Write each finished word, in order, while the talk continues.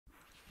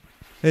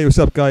Hey, what's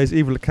up, guys?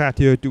 Evil the Cat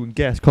here, doing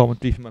guest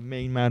commentary for my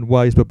main man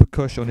Wise but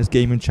Percush on his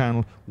gaming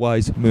channel,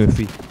 Wise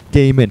Murphy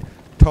Gaming.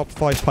 Top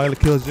 5 pilot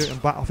kills here in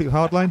Battlefield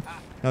Hardline.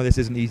 Now, this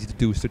isn't easy to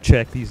do, so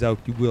check these out.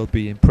 You will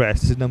be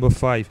impressed. This is number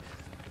 5.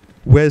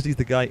 Wesley's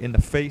the guy in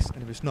the face,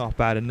 and if it's not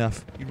bad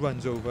enough, he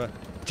runs over,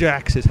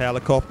 jacks his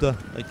helicopter,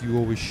 like you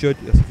always should.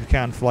 If you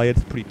can fly it,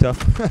 it's pretty tough.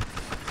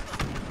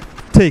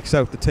 Takes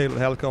out the tail of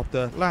the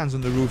helicopter, lands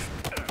on the roof,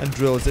 and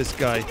drills this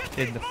guy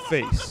in the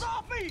face.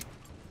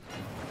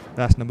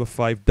 That's number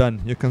 5 done.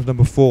 Here comes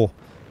number 4.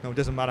 Now, it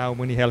doesn't matter how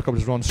many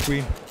helicopters are on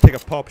screen. Take a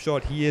pop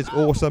shot. He is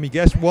awesome. He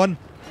gets one.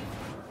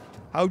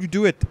 How'd you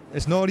do it?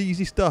 It's not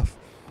easy stuff.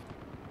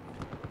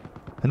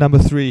 And number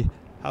 3.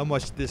 How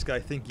much did this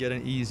guy think he had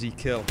an easy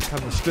kill?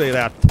 Coming straight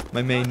at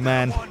my main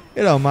man.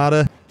 It don't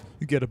matter.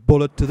 You get a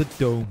bullet to the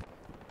dome.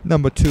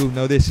 Number 2.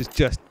 Now, this is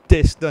just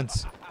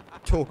distance.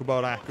 Talk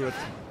about accurate.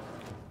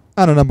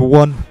 And a number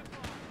 1.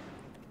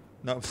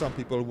 Now, some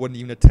people wouldn't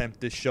even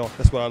attempt this shot.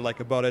 That's what I like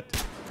about it.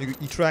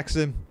 He tracks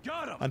him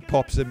and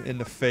pops him in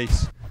the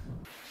face.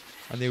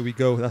 And there we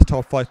go. That's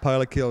top 5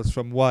 pilot kills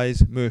from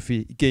Wise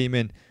Murphy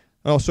Gaming.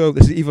 And also,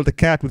 this is Evil the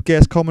Cat with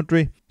guest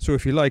commentary. So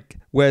if you like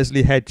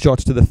Wesley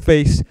headshots to the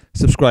face,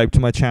 subscribe to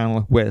my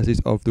channel,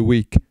 Wesley's of the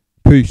Week.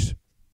 Peace.